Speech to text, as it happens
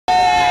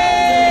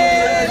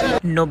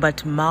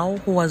Norbert MAO,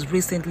 who was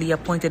recently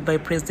appointed by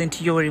President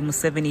Yoweri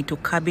Museveni to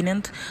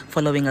cabinet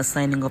following a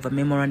signing of a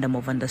memorandum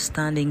of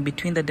understanding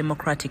between the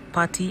Democratic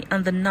Party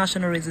and the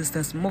National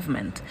Resistance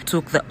Movement,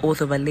 took the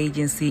oath of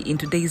allegiance in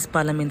today's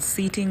parliament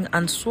sitting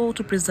and swore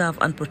to preserve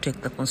and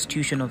protect the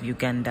Constitution of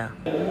Uganda.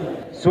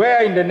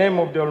 Swear in the name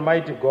of the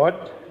Almighty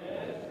God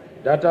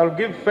that I'll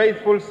give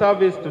faithful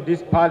service to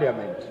this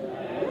parliament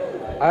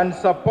and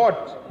support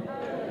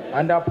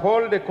and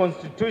uphold the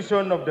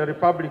Constitution of the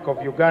Republic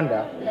of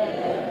Uganda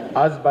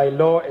as by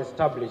law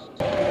established.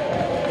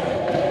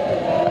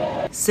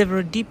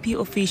 Several DP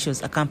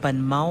officials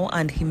accompanied MAO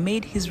and he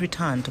made his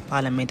return to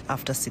Parliament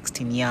after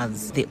 16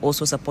 years. They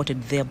also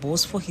supported their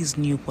boss for his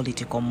new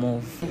political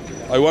move.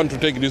 I want to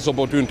take this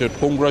opportunity to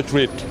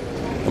congratulate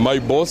my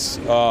boss,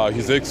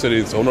 His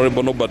Excellency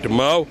Honorable Norbert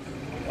MAO,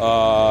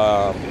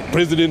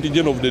 President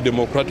General of the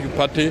Democratic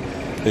Party,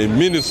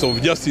 Minister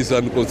of Justice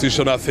and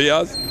Constitutional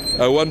Affairs.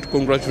 I want to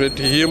congratulate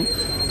him.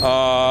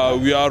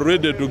 We are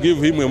ready to give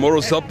him a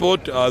moral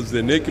support as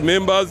the next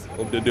members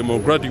of the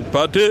Democratic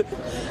Party.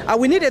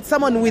 We needed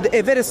someone with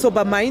a very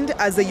sober mind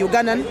as a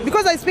Ugandan,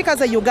 because I speak as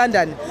a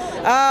Ugandan.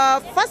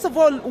 First of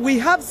all, we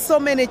have so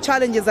many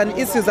challenges and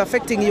issues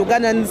affecting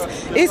Ugandans,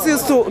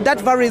 issues that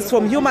varies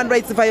from human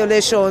rights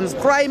violations,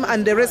 crime,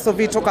 and the rest of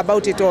it, talk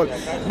about it all.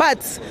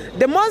 But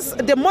the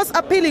most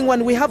appealing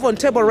one we have on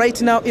table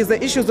right now is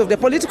the issues of the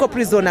political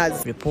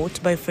prisoners. Report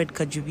by Fred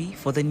Kajubi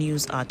for the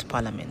News at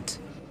Parliament.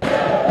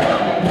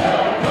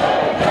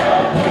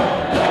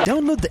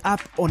 Download the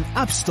app on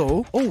App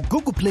Store or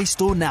Google Play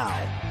Store now.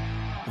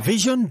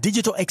 Vision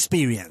Digital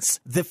Experience,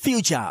 the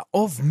future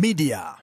of media.